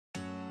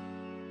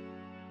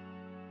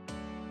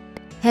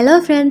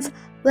Hello friends,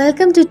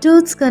 welcome to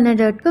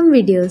toothscorner.com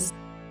videos.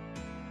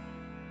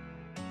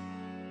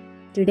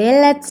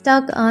 Today let's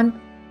talk on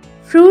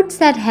fruits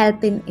that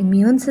help in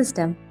immune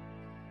system.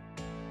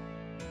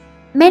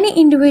 Many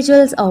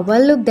individuals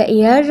overlook the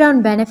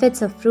year-round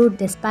benefits of fruit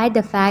despite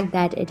the fact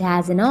that it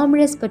has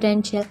enormous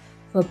potential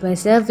for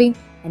preserving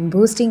and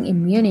boosting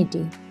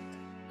immunity.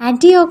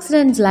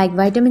 Antioxidants like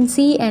vitamin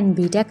C and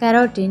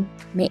beta-carotene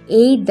may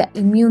aid the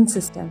immune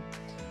system.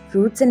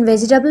 Fruits and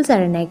vegetables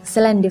are an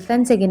excellent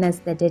defense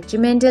against the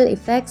detrimental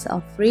effects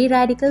of free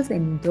radicals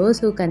in those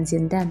who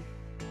consume them.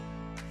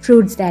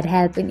 Fruits that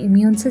help in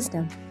immune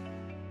system.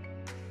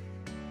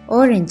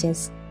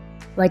 Oranges.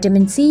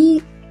 Vitamin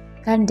C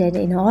content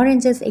in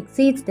oranges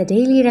exceeds the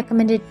daily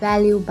recommended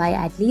value by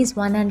at least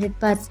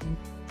 100%.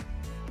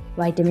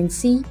 Vitamin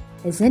C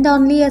isn't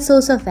only a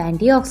source of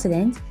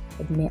antioxidants,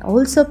 it may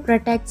also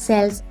protect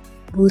cells,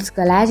 boost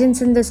collagen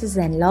synthesis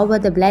and lower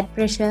the blood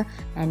pressure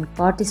and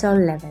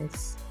cortisol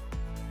levels.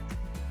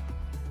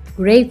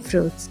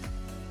 Grapefruits.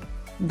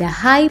 The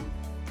high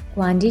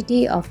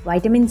quantity of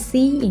vitamin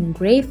C in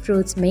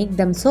grapefruits make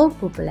them so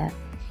popular.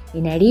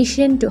 In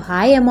addition to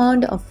high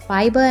amount of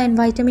fiber and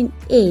vitamin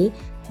A,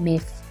 may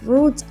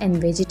fruits and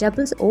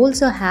vegetables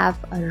also have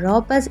a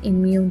robust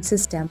immune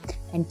system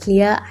and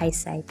clear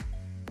eyesight.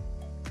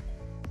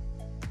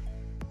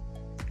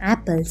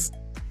 Apples.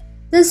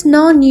 There's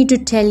no need to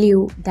tell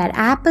you that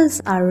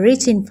apples are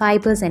rich in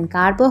fibers and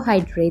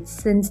carbohydrates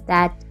since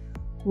that's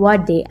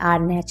what they are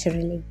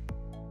naturally.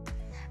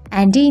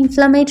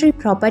 Anti-inflammatory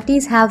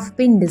properties have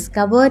been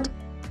discovered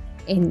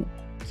in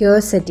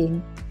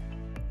quercetin,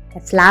 a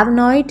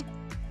flavonoid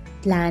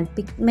plant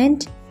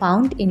pigment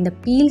found in the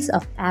peels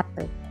of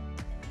apple.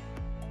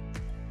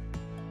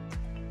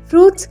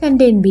 Fruits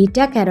contain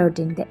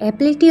beta-carotene, the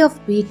ability of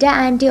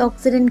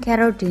beta-antioxidant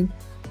carotene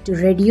to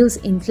reduce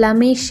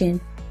inflammation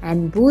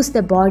and boost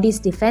the body's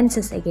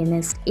defenses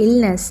against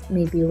illness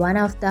may be one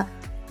of the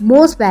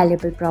most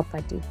valuable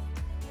properties.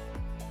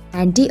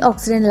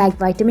 Antioxidant like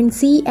vitamin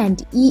C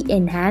and E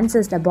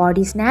enhances the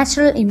body's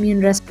natural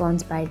immune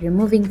response by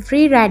removing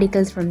free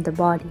radicals from the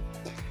body.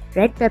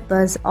 Red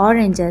peppers,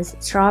 oranges,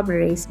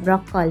 strawberries,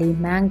 broccoli,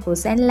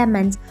 mangoes and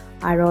lemons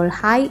are all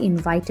high in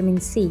vitamin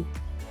C.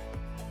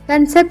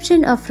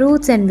 Consumption of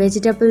fruits and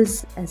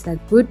vegetables is a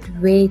good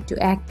way to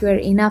acquire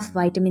enough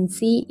vitamin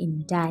C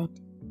in diet.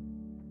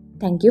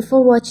 Thank you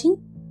for watching.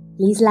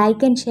 Please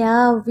like and share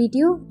our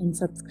video and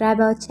subscribe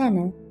our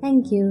channel.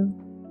 Thank you.